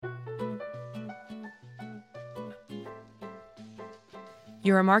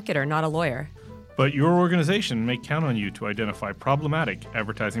You're a marketer, not a lawyer. But your organization may count on you to identify problematic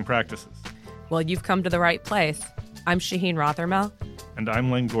advertising practices. Well, you've come to the right place. I'm Shaheen Rothermel. And I'm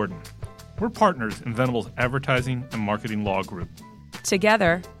Len Gordon. We're partners in Venable's Advertising and Marketing Law Group.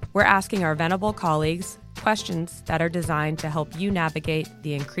 Together, we're asking our Venable colleagues questions that are designed to help you navigate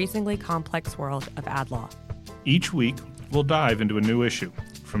the increasingly complex world of ad law. Each week, we'll dive into a new issue,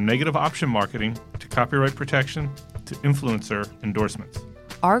 from negative option marketing to copyright protection to influencer endorsements.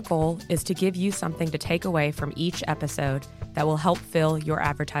 Our goal is to give you something to take away from each episode that will help fill your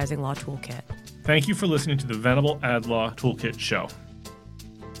advertising law toolkit. Thank you for listening to the Venable Ad Law Toolkit Show.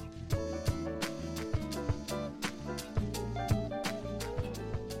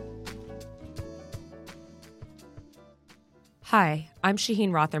 Hi, I'm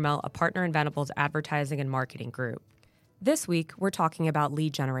Shaheen Rothermel, a partner in Venable's Advertising and Marketing Group. This week, we're talking about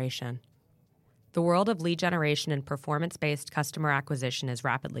lead generation. The world of lead generation and performance-based customer acquisition is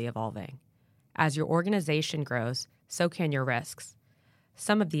rapidly evolving. As your organization grows, so can your risks.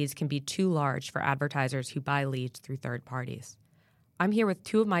 Some of these can be too large for advertisers who buy leads through third parties. I'm here with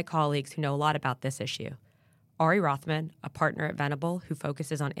two of my colleagues who know a lot about this issue. Ari Rothman, a partner at Venable who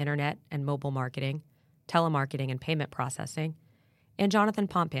focuses on internet and mobile marketing, telemarketing and payment processing, and Jonathan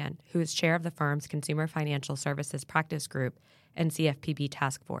Pompan, who is chair of the firm's Consumer Financial Services Practice Group and CFPB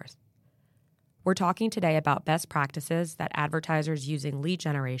Task Force. We're talking today about best practices that advertisers using lead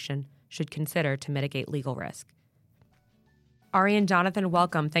generation should consider to mitigate legal risk. Ari and Jonathan,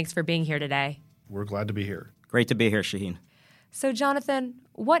 welcome. Thanks for being here today. We're glad to be here. Great to be here, Shaheen. So, Jonathan,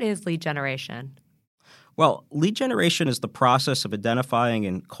 what is lead generation? Well, lead generation is the process of identifying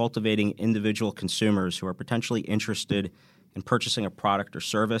and cultivating individual consumers who are potentially interested in purchasing a product or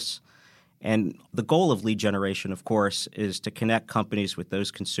service. And the goal of lead generation, of course, is to connect companies with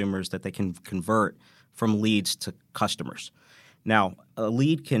those consumers that they can convert from leads to customers. Now, a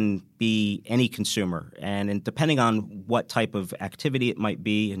lead can be any consumer, and depending on what type of activity it might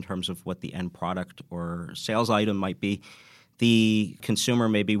be in terms of what the end product or sales item might be, the consumer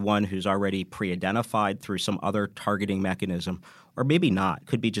may be one who's already pre-identified through some other targeting mechanism, or maybe not. It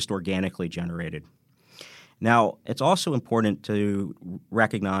could be just organically generated. Now, it's also important to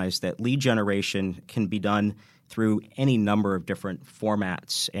recognize that lead generation can be done through any number of different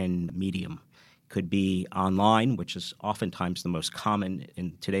formats and medium. It could be online, which is oftentimes the most common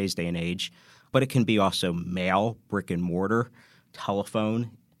in today's day and age, but it can be also mail, brick and mortar,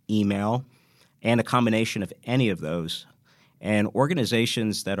 telephone, email, and a combination of any of those. And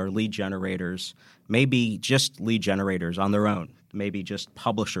organizations that are lead generators may be just lead generators on their own, maybe just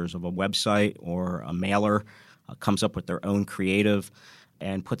publishers of a website or a mailer, comes up with their own creative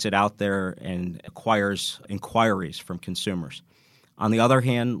and puts it out there and acquires inquiries from consumers. On the other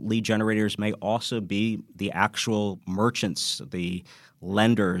hand, lead generators may also be the actual merchants, the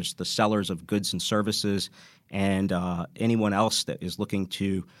lenders, the sellers of goods and services, and anyone else that is looking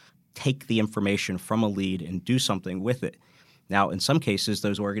to take the information from a lead and do something with it. Now, in some cases,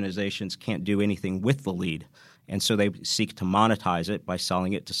 those organizations can't do anything with the lead, and so they seek to monetize it by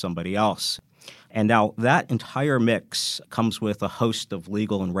selling it to somebody else. And now that entire mix comes with a host of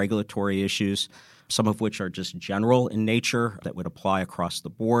legal and regulatory issues, some of which are just general in nature that would apply across the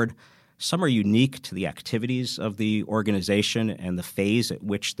board. Some are unique to the activities of the organization and the phase at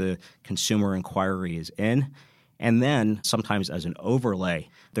which the consumer inquiry is in. And then sometimes as an overlay,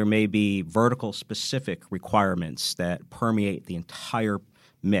 there may be vertical specific requirements that permeate the entire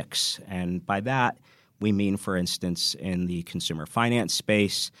mix. And by that, we mean, for instance, in the consumer finance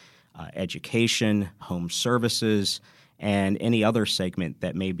space, education, home services, and any other segment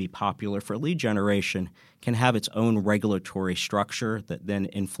that may be popular for lead generation can have its own regulatory structure that then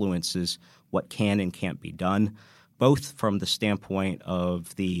influences what can and can't be done, both from the standpoint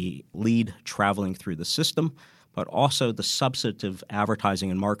of the lead traveling through the system, but also the substantive advertising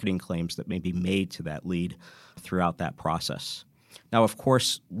and marketing claims that may be made to that lead throughout that process. Now, of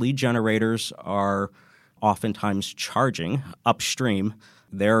course, lead generators are oftentimes charging upstream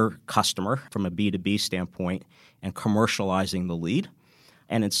their customer from a B2B standpoint and commercializing the lead.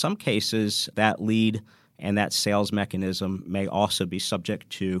 And in some cases, that lead and that sales mechanism may also be subject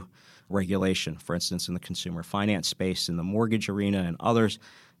to regulation. For instance, in the consumer finance space, in the mortgage arena, and others,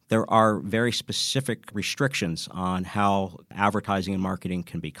 there are very specific restrictions on how advertising and marketing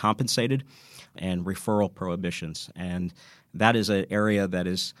can be compensated and referral prohibitions. And that is an area that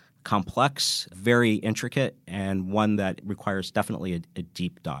is complex, very intricate, and one that requires definitely a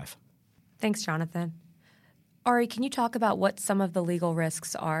deep dive. Thanks, Jonathan. Ari, can you talk about what some of the legal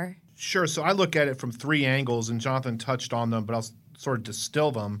risks are? Sure. So I look at it from three angles, and Jonathan touched on them, but I'll sort of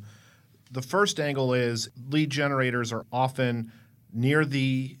distill them. The first angle is lead generators are often near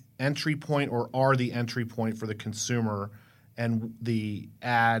the entry point or are the entry point for the consumer and the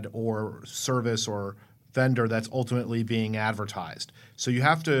ad or service or vendor that's ultimately being advertised. So you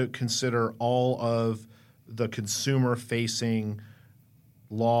have to consider all of the consumer-facing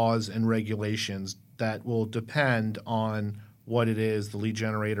laws and regulations that will depend on what it is the lead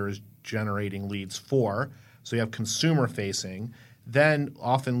generator is generating leads for. So you have consumer-facing. Then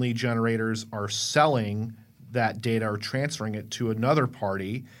often lead generators are selling that data or transferring it to another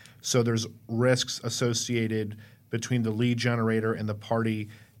party. So there's risks associated between the lead generator and the party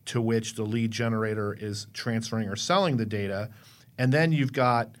to which the lead generator is transferring or selling the data. And then you've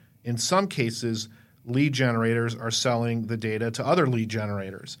got, in some cases, lead generators are selling the data to other lead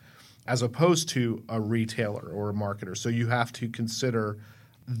generators as opposed to a retailer or a marketer. So you have to consider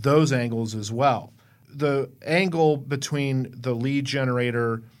those angles as well. The angle between the lead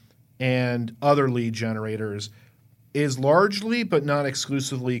generator and other lead generators is largely but not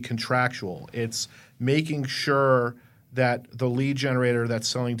exclusively contractual. It's making sure that the lead generator that's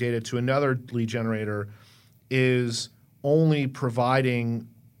selling data to another lead generator is only providing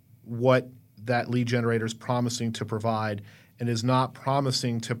what that lead generator is promising to provide and is not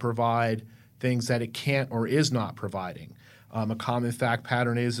promising to provide things that it can't or is not providing. A common fact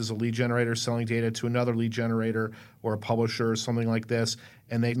pattern is a lead generator selling data to another lead generator or a publisher or something like this,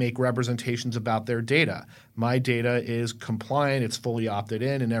 and they make representations about their data. My data is compliant, it's fully opted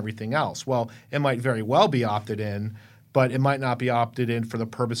in, and everything else. Well, it might very well be opted in, but it might not be opted in for the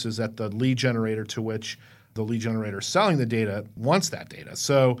purposes that the lead generator to which the lead generator selling the data wants that data.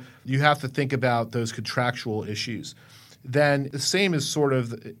 So you have to think about those contractual issues. Then the same is sort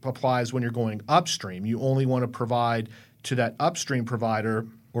of applies when you're going upstream. You only want to provide to that upstream provider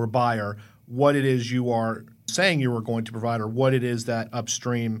or buyer what it is you are saying you were going to provide or what it is that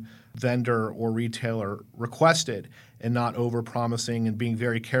upstream vendor or retailer requested, and not over-promising and being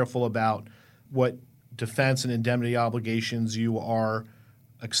very careful about what defense and indemnity obligations you are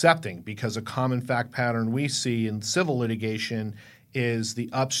accepting, because a common fact pattern we see in civil litigation is the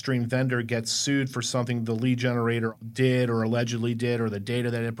upstream vendor gets sued for something the lead generator did or allegedly did or the data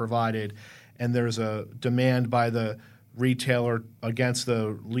that it provided, and there's a demand by the retailer against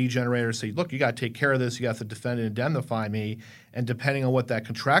the lead generator to say, look, you got to take care of this, you got to defend and indemnify me. And depending on what that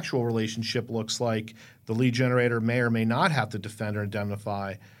contractual relationship looks like, the lead generator may or may not have to defend or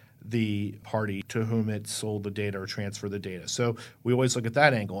indemnify the party to whom it sold the data or transferred the data. So we always look at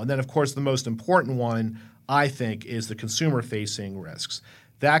that angle. And then, of course, the most important one, I think, is the consumer-facing risks.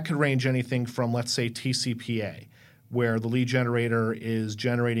 That could range anything from, let's say, TCPA, where the lead generator is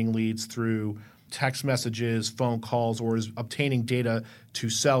generating leads through text messages, phone calls, or is obtaining data to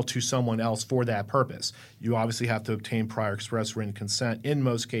sell to someone else for that purpose. You obviously have to obtain prior express written consent. In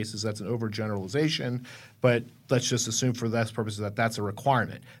most cases, that's an overgeneralization, but let's just assume for that purpose that that's a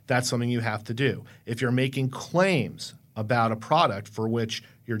requirement. That's something you have to do. If you're making claims about a product for which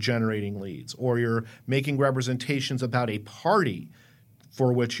you're generating leads, or you're making representations about a party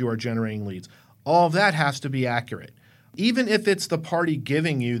for which you are generating leads, all of that has to be accurate. Even if it's the party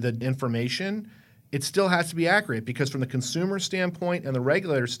giving you the information, it still has to be accurate, because from the consumer standpoint and the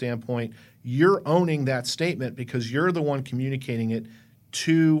regulator standpoint, you're owning that statement because you're the one communicating it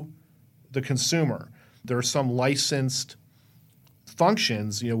to the consumer. There are some licensed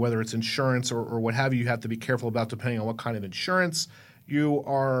functions, whether it's insurance or what have you have to be careful about depending on what kind of insurance you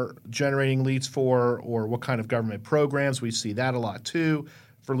are generating leads for or what kind of government programs. We see that a lot too.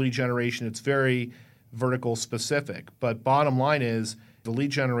 For lead generation, it's very vertical specific. But bottom line is, the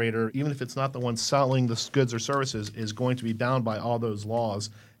lead generator, even if it's not the one selling the goods or services, is going to be bound by all those laws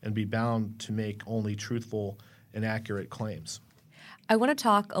and be bound to make only truthful and accurate claims. I want to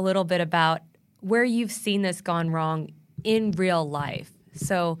talk a little bit about where you've seen this gone wrong in real life.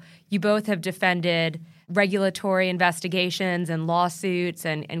 So you both have defended regulatory investigations and lawsuits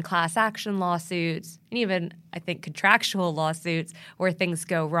and class action lawsuits, and even, I think, contractual lawsuits where things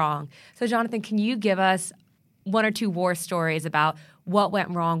go wrong. So, Jonathan, can you give us one or two war stories about what went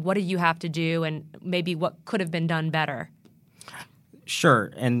wrong, what did you have to do, and maybe what could have been done better?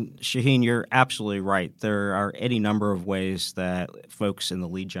 Sure. And Shaheen, you're absolutely right. There are any number of ways that folks in the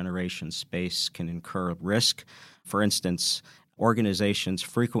lead generation space can incur risk. For instance, organizations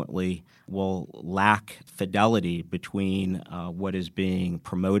frequently will lack fidelity between what is being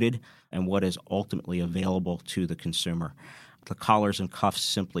promoted and what is ultimately available to the consumer. The collars and cuffs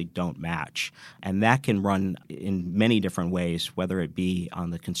simply don't match. And that can run in many different ways, whether it be on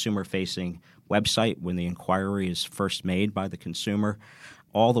the consumer-facing website when the inquiry is first made by the consumer,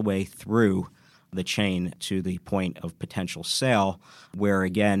 all the way through the chain to the point of potential sale, where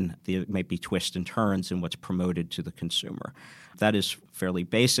again, there might be twists and turns in what's promoted to the consumer. That is fairly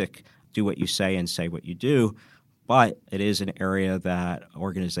basic. Do what you say and say what you do. But it is an area that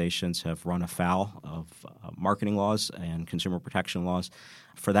organizations have run afoul of marketing laws and consumer protection laws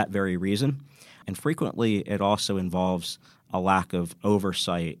for that very reason. And frequently, it also involves a lack of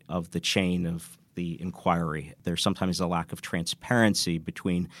oversight of the chain of the inquiry. There's sometimes a lack of transparency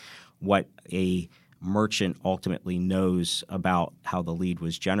between what a merchant ultimately knows about how the lead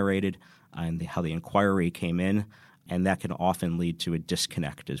was generated and how the inquiry came in, and that can often lead to a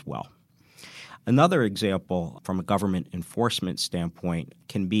disconnect as well. Another example from a government enforcement standpoint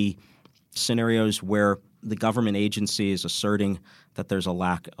can be scenarios where the government agency is asserting that there's a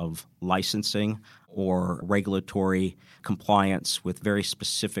lack of licensing or regulatory compliance with very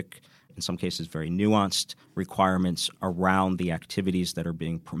specific, in some cases very nuanced, requirements around the activities that are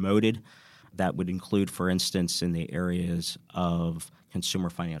being promoted. That would include, for instance, in the areas of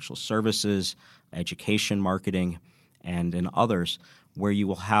consumer financial services, education marketing, and in others, where you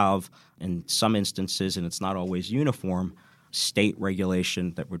will have, in some instances, and it's not always uniform, state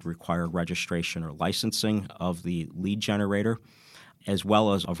regulation that would require registration or licensing of the lead generator, as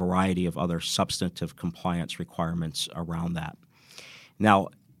well as a variety of other substantive compliance requirements around that. Now,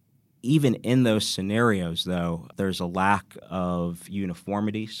 even in those scenarios, though, there's a lack of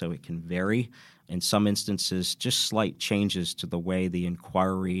uniformity, so it can vary. In some instances, just slight changes to the way the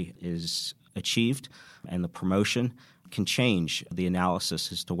inquiry is achieved and the promotion can change the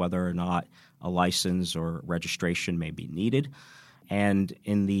analysis as to whether or not a license or registration may be needed. And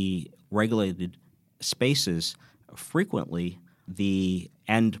in the regulated spaces, frequently the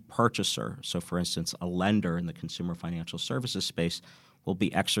end purchaser, so for instance, a lender in the consumer financial services space, will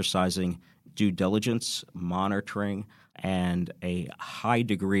be exercising due diligence, monitoring, and a high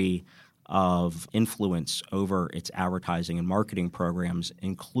degree of influence over its advertising and marketing programs,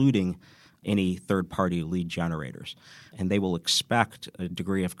 including any third-party lead generators. And they will expect a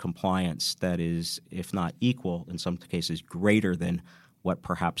degree of compliance that is, if not equal, in some cases greater than what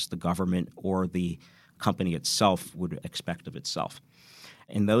perhaps the government or the company itself would expect of itself.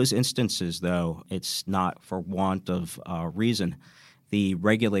 In those instances, though, it's not for want of reason. The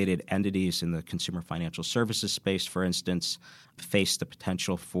regulated entities in the consumer financial services space, for instance, face the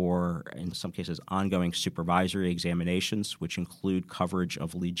potential for, in some cases, ongoing supervisory examinations, which include coverage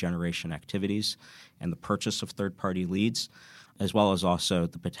of lead generation activities and the purchase of third-party leads, as well as also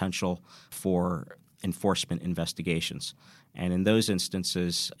the potential for enforcement investigations. And in those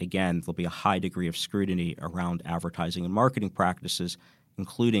instances, again, there'll be a high degree of scrutiny around advertising and marketing practices,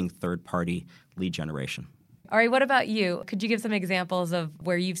 including third-party lead generation. All right, what about you? Could you give some examples of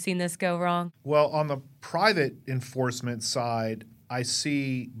where you've seen this go wrong? Well, on the private enforcement side, I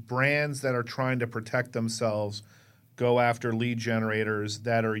see brands that are trying to protect themselves go after lead generators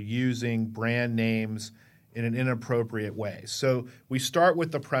that are using brand names in an inappropriate way. So we start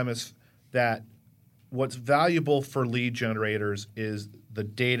with the premise that what's valuable for lead generators is the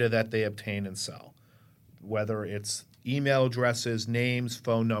data that they obtain and sell, whether it's email addresses, names,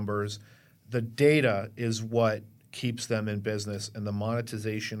 phone numbers. The data is what keeps them in business, and the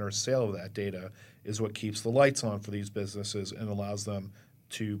monetization or sale of that data is what keeps the lights on for these businesses and allows them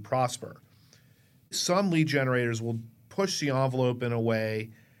to prosper. Some lead generators will push the envelope in a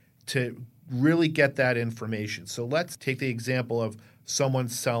way to really get that information. So let's take the example of someone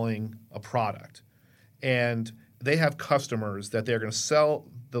selling a product, and they have customers that they're going to sell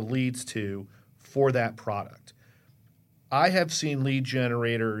the leads to for that product. I have seen lead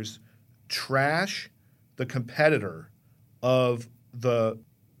generators trash the competitor of the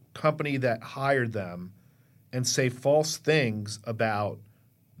company that hired them and say false things about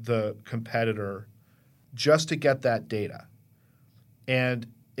the competitor just to get that data. And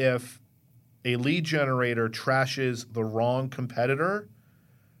if a lead generator trashes the wrong competitor,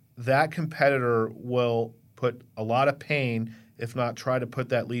 that competitor will put a lot of pain, if not try to put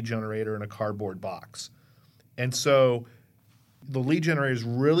that lead generator in a cardboard box. And so the lead generators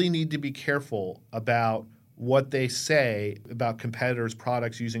really need to be careful about what they say about competitors'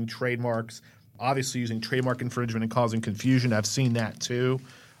 products using trademarks, obviously using trademark infringement and causing confusion. I've seen that too,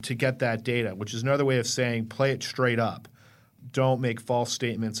 to get that data, which is another way of saying play it straight up. Don't make false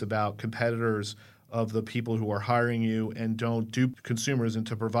statements about competitors of the people who are hiring you, and don't dupe consumers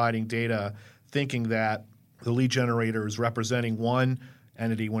into providing data thinking that the lead generator is representing one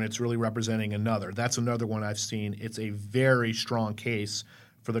entity when it's really representing another. That's another one I've seen. It's a very strong case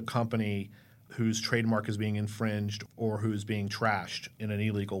for the company whose trademark is being infringed or who's being trashed in an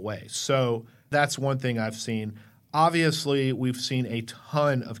illegal way. So that's one thing I've seen. Obviously, we've seen a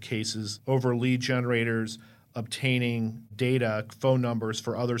ton of cases over lead generators obtaining data, phone numbers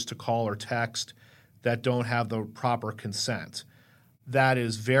for others to call or text that don't have the proper consent. That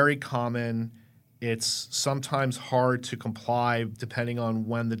is very common. It's sometimes hard to comply depending on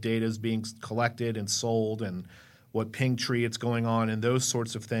when the data is being collected and sold and what ping tree it's going on and those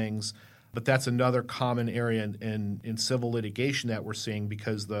sorts of things. But that's another common area in civil litigation that we're seeing,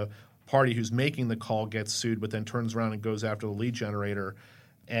 because the party who's making the call gets sued but then turns around and goes after the lead generator,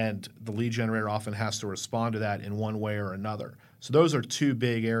 and the lead generator often has to respond to that in one way or another. So those are two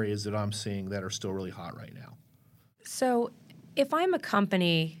big areas that I'm seeing that are still really hot right now. So if I'm a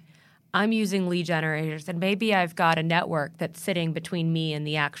company, I'm using lead generators, and maybe I've got a network that's sitting between me and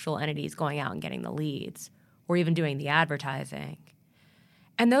the actual entities going out and getting the leads or even doing the advertising.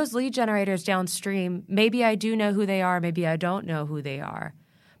 And those lead generators downstream, maybe I do know who they are, maybe I don't know who they are.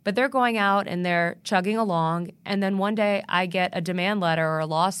 But they're going out and they're chugging along, and then one day I get a demand letter or a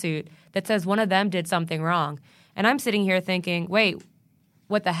lawsuit that says one of them did something wrong. And I'm sitting here thinking, wait,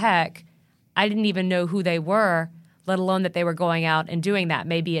 what the heck? I didn't even know who they were, let alone that they were going out and doing that.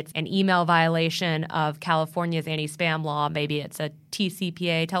 Maybe it's an email violation of California's anti-spam law. Maybe it's a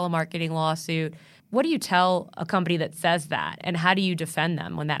TCPA, telemarketing lawsuit. What do you tell a company that says that, and how do you defend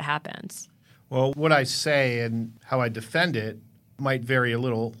them when that happens? Well, what I say and how I defend it might vary a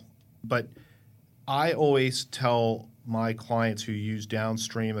little, but I always tell my clients who use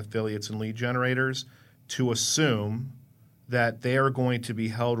downstream affiliates and lead generators to assume that they are going to be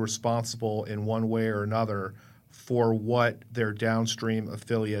held responsible in one way or another for what their downstream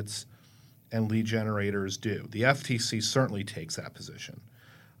affiliates and lead generators do. The FTC certainly takes that position.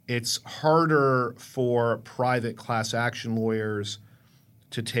 It's harder for private class action lawyers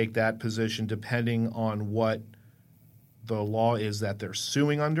to take that position depending on what the law is that they're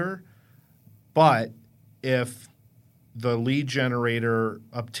suing under. But if the lead generator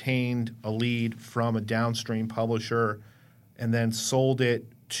obtained a lead from a downstream publisher and then sold it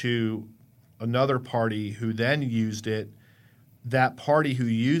to another party who then used it, that party who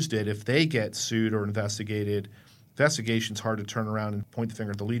used it, if they get sued or investigated, investigation's hard to turn around and point the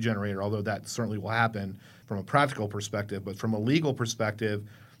finger at the lead generator, although that certainly will happen from a practical perspective. But from a legal perspective,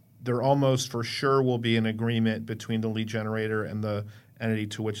 there almost for sure will be an agreement between the lead generator and the entity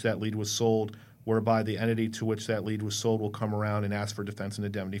to which that lead was sold, whereby the entity to which that lead was sold will come around and ask for defense and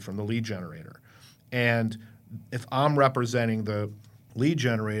indemnity from the lead generator. And if I'm representing the lead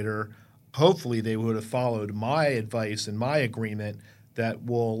generator, hopefully they would have followed my advice and my agreement that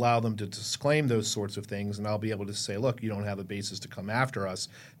will allow them to disclaim those sorts of things, and I'll be able to say, look, you don't have a basis to come after us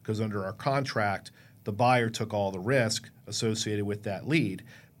because under our contract, the buyer took all the risk associated with that lead.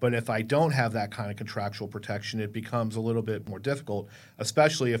 But if I don't have that kind of contractual protection, it becomes a little bit more difficult,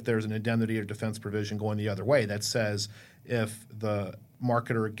 especially if there's an indemnity or defense provision going the other way that says if the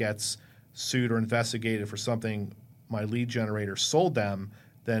marketer gets sued or investigated for something my lead generator sold them,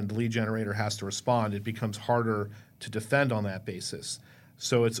 then the lead generator has to respond. It becomes harder to defend on that basis.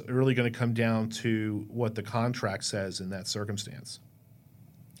 So it's really going to come down to what the contract says in that circumstance.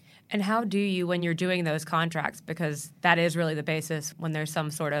 And how do you, when you're doing those contracts, because that is really the basis when there's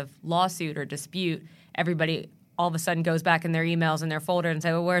some sort of lawsuit or dispute, everybody all of a sudden goes back in their emails and their folder and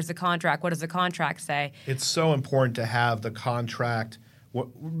say, well, where's the contract? What does the contract say? It's so important to have the contract,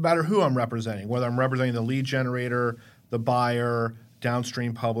 no matter who I'm representing, whether I'm representing the lead generator, the buyer,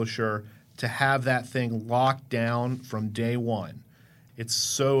 downstream publisher, to have that thing locked down from day one. It's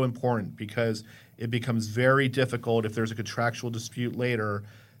so important because it becomes very difficult if there's a contractual dispute later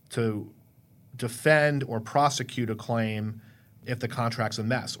to defend or prosecute a claim if the contract's a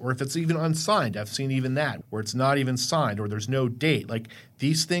mess or if it's even unsigned. I've seen even that, where it's not even signed or there's no date. Like,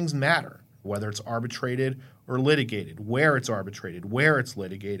 these things matter, whether it's arbitrated or litigated, where it's arbitrated, where it's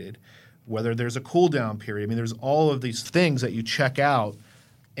litigated, whether there's a cool down period. I mean, there's all of these things that you check out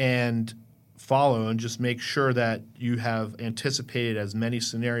and follow and just make sure that you have anticipated as many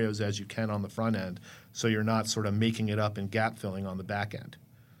scenarios as you can on the front end so you're not sort of making it up and gap filling on the back end.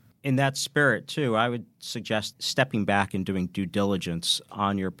 In that spirit, too, I would suggest stepping back and doing due diligence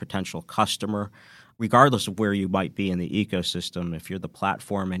on your potential customer, regardless of where you might be in the ecosystem. If you're the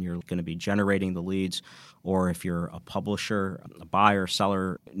platform and you're going to be generating the leads, or if you're a publisher, a buyer,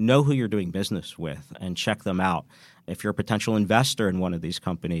 seller, know who you're doing business with and check them out. If you're a potential investor in one of these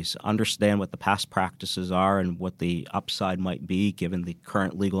companies, understand what the past practices are and what the upside might be given the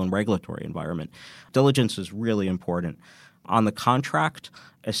current legal and regulatory environment. Diligence is really important. On the contract,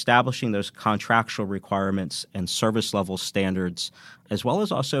 establishing those contractual requirements and service level standards, as well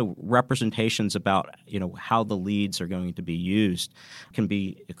as also representations about how the leads are going to be used, can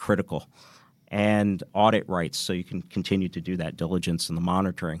be critical. and audit rights so you can continue to do that diligence and the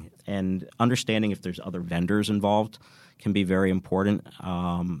monitoring. And understanding if there's other vendors involved can be very important.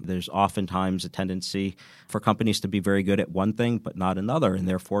 There's oftentimes a tendency for companies to be very good at one thing but not another, and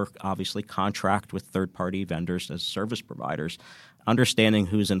therefore obviously contract with third-party vendors as service providers. Understanding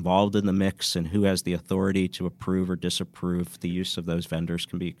who's involved in the mix and who has the authority to approve or disapprove the use of those vendors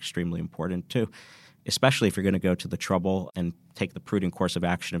can be extremely important too, especially if you're going to go to the trouble and take the prudent course of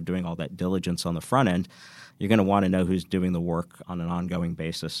action of doing all that diligence on the front end. You're going to want to know who's doing the work on an ongoing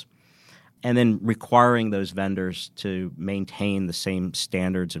basis. And then requiring those vendors to maintain the same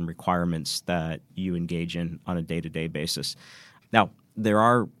standards and requirements that you engage in on a day-to-day basis. Now, there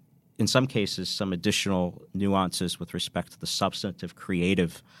are, in some cases, some additional nuances with respect to the substantive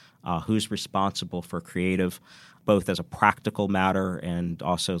creative, who's responsible for creative, both as a practical matter and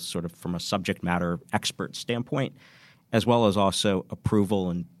also sort of from a subject matter expert standpoint, as well as also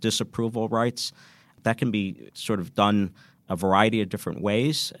approval and disapproval rights. That can be sort of done a variety of different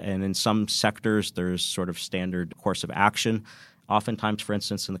ways, and in some sectors there's sort of standard course of action. Oftentimes, for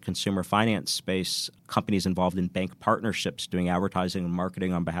instance, in the consumer finance space, companies involved in bank partnerships doing advertising and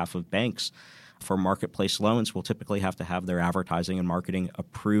marketing on behalf of banks for marketplace loans will typically have to have their advertising and marketing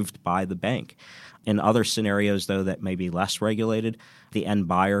approved by the bank. In other scenarios, though, that may be less regulated, the end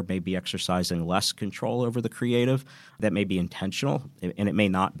buyer may be exercising less control over the creative. That may be intentional, and it may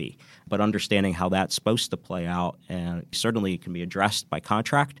not be. But understanding how that's supposed to play out, and certainly it can be addressed by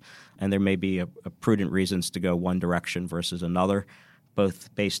contract, and there may be a prudent reasons to go one direction versus another,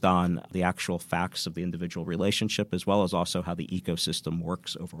 both based on the actual facts of the individual relationship as well as also how the ecosystem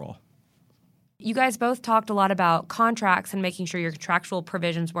works overall. You guys both talked a lot about contracts and making sure your contractual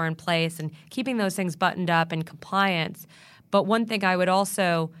provisions were in place and keeping those things buttoned up in compliance. But one thing I would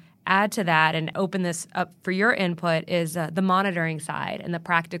also add to that and open this up for your input is the monitoring side and the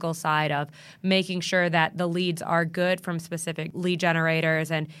practical side of making sure that the leads are good from specific lead generators.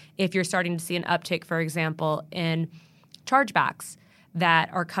 And if you're starting to see an uptick, for example, in chargebacks that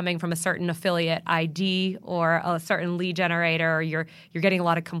are coming from a certain affiliate ID or a certain lead generator, or you're getting a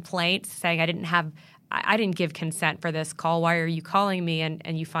lot of complaints saying I didn't give consent for this call. Why are you calling me?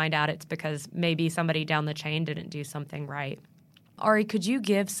 And you find out it's because maybe somebody down the chain didn't do something right. Ari, could you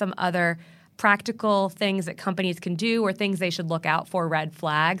give some other practical things that companies can do or things they should look out for, red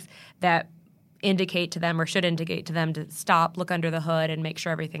flags that indicate to them or should indicate to them to stop, look under the hood, and make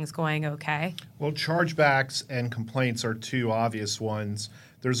sure everything's going okay? Well, chargebacks and complaints are two obvious ones.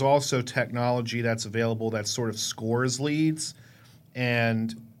 There's also technology that's available that sort of scores leads,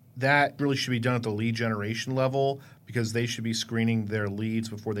 and that really should be done at the lead generation level because they should be screening their leads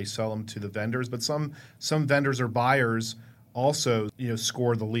before they sell them to the vendors. But some vendors or buyers also,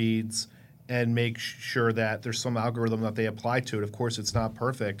 score the leads and make sure that there's some algorithm that they apply to it. Of course, it's not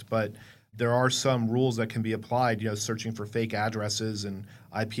perfect, but there are some rules that can be applied, searching for fake addresses and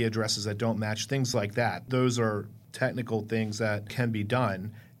IP addresses that don't match, things like that. Those are technical things that can be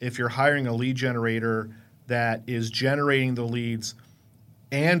done. If you're hiring a lead generator that is generating the leads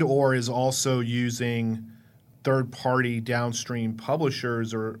and or is also using third-party downstream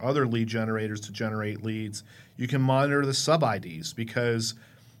publishers or other lead generators to generate leads, you can monitor the sub-IDs, because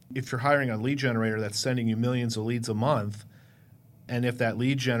if you're hiring a lead generator that's sending you millions of leads a month, and if that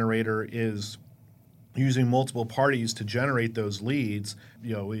lead generator is using multiple parties to generate those leads,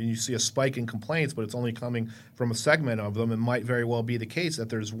 you see a spike in complaints, but it's only coming from a segment of them, it might very well be the case that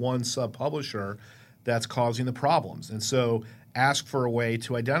there's one sub-publisher that's causing the problems. And so ask for a way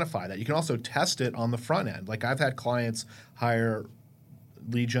to identify that. You can also test it on the front end. Like I've had clients hire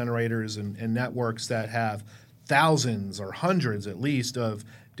lead generators and networks that have thousands or hundreds at least of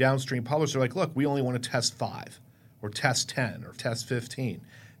downstream publishers. They're like, look, we only want to test 5 or test 10 or test 15.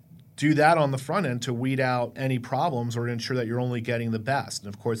 Do that on the front end to weed out any problems or to ensure that you're only getting the best.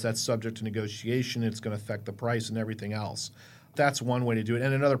 And of course, that's subject to negotiation. It's going to affect the price and everything else. That's one way to do it.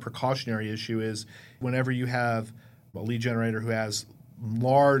 And another precautionary issue is whenever you have a lead generator who has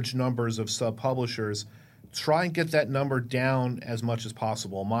large numbers of sub-publishers, try and get that number down as much as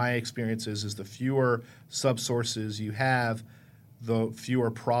possible. My experience is the fewer sub-sources you have, the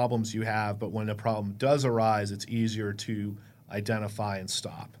fewer problems you have. But when a problem does arise, it's easier to identify and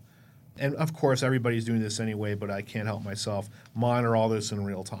stop. And of course, everybody's doing this anyway, but I can't help myself. Monitor all this in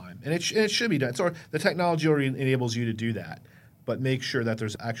real time. And it should be done. So the technology already enables you to do that. But make sure that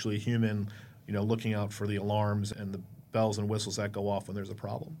there's actually a human, looking out for the alarms and the bells and whistles that go off when there's a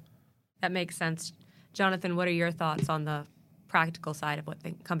problem. That makes sense. Jonathan, what are your thoughts on the practical side of what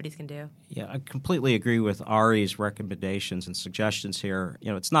companies can do. Yeah, I completely agree with Ari's recommendations and suggestions here.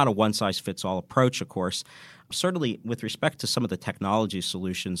 It's not a one-size-fits-all approach, of course. Certainly, with respect to some of the technology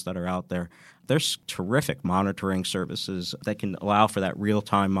solutions that are out there, there's terrific monitoring services that can allow for that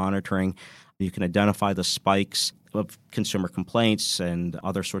real-time monitoring. You can identify the spikes of consumer complaints and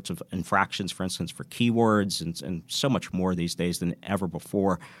other sorts of infractions, for instance, for keywords and so much more these days than ever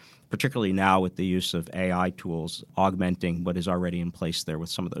before, particularly now with the use of AI tools augmenting what is already in place there with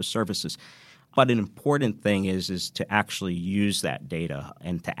some of those services. But an important thing is to actually use that data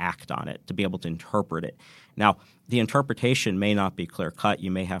and to act on it, to be able to interpret it. Now, the interpretation may not be clear-cut.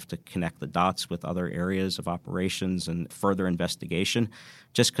 You may have to connect the dots with other areas of operations and further investigation.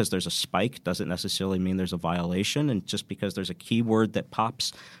 Just because there's a spike doesn't necessarily mean there's a violation, and just because there's a keyword that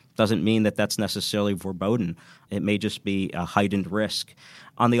pops doesn't mean that that's necessarily verboten. It may just be a heightened risk.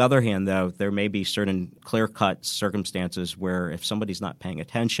 On the other hand, though, there may be certain clear-cut circumstances where if somebody's not paying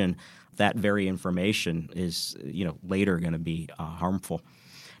attention, that very information is, later going to be harmful.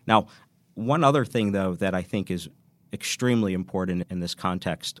 Now, one other thing, though, that I think is extremely important in this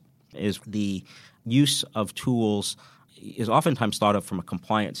context is the use of tools is oftentimes thought of from a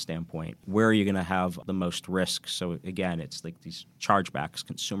compliance standpoint. Where are you going to have the most risk? So again, it's like these chargebacks,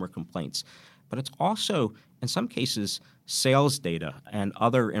 consumer complaints. But it's also, in some cases, sales data and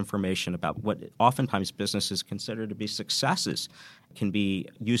other information about what oftentimes businesses consider to be successes can be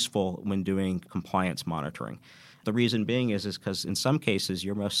useful when doing compliance monitoring. The reason being is because in some cases,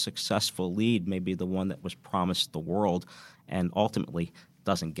 your most successful lead may be the one that was promised the world and ultimately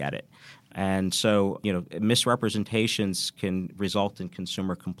doesn't get it. And so, misrepresentations can result in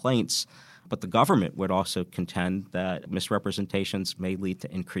consumer complaints, but the government would also contend that misrepresentations may lead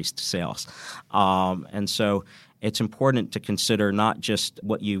to increased sales. And so it's important to consider not just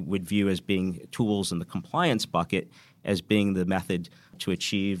what you would view as being tools in the compliance bucket as being the method to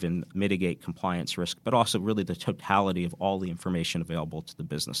achieve and mitigate compliance risk, but also really the totality of all the information available to the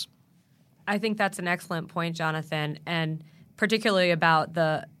business. I think that's an excellent point, Jonathan, and particularly about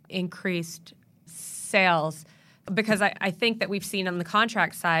the increased sales, because I think that we've seen on the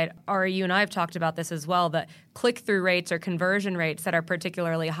contract side, Ari, you and I have talked about this as well, that click-through rates or conversion rates that are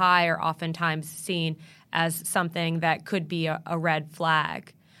particularly high are oftentimes seen as something that could be a red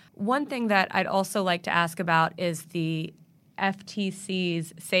flag. One thing that I'd also like to ask about is the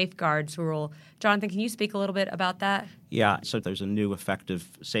FTC's safeguards rule. Jonathan, can you speak a little bit about that? Yeah, so there's a new effective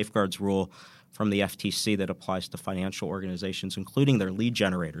safeguards rule from the FTC that applies to financial organizations, including their lead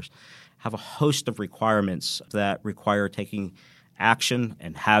generators, have a host of requirements that require taking action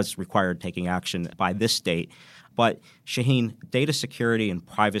and has required taking action by this date. But, Shaheen, data security and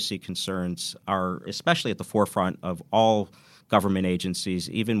privacy concerns are especially at the forefront of all government agencies,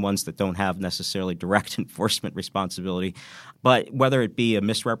 even ones that don't have necessarily direct enforcement responsibility. But whether it be a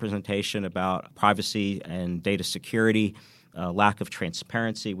misrepresentation about privacy and data security, lack of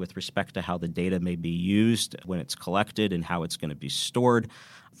transparency with respect to how the data may be used when it's collected and how it's going to be stored,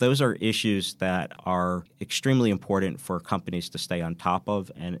 those are issues that are extremely important for companies to stay on top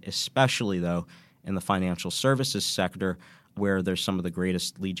of, and especially, though, in the financial services sector where there's some of the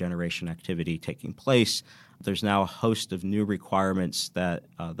greatest lead generation activity taking place. There's now a host of new requirements that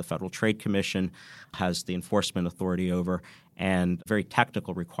the Federal Trade Commission has the enforcement authority over, and very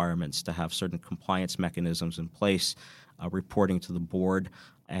technical requirements to have certain compliance mechanisms in place, reporting to the board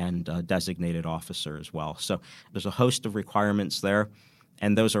and designated officer as well. So there's a host of requirements there,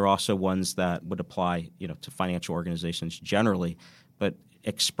 and those are also ones that would apply, to financial organizations generally, but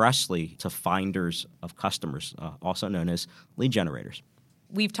expressly to finders of customers, also known as lead generators.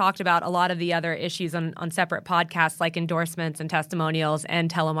 We've talked about a lot of the other issues on separate podcasts like endorsements and testimonials and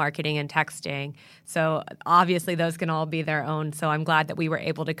telemarketing and texting. So obviously those can all be their own. So I'm glad that we were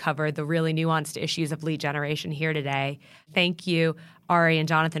able to cover the really nuanced issues of lead generation here today. Thank you, Ari and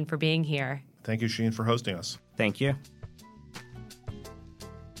Jonathan, for being here. Thank you, Shaheen, for hosting us. Thank you.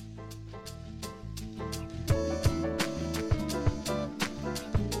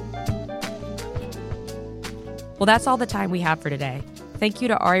 Well, that's all the time we have for today. Thank you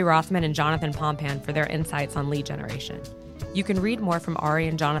to Ari Rothman and Jonathan Pompan for their insights on lead generation. You can read more from Ari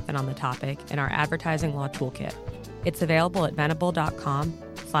and Jonathan on the topic in our advertising law toolkit. It's available at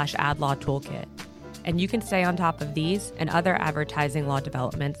venable.com/adlawtoolkit. And you can stay on top of these and other advertising law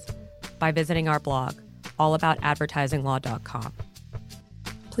developments by visiting our blog, allaboutadvertisinglaw.com.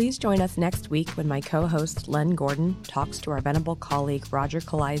 Please join us next week when my co-host Len Gordon talks to our Venable colleague Roger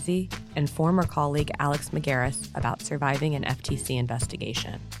Kalaisi and former colleague Alex McGarris about surviving an FTC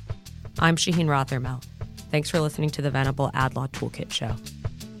investigation. I'm Shaheen Rothermel. Thanks for listening to the Venable Ad Law Toolkit Show.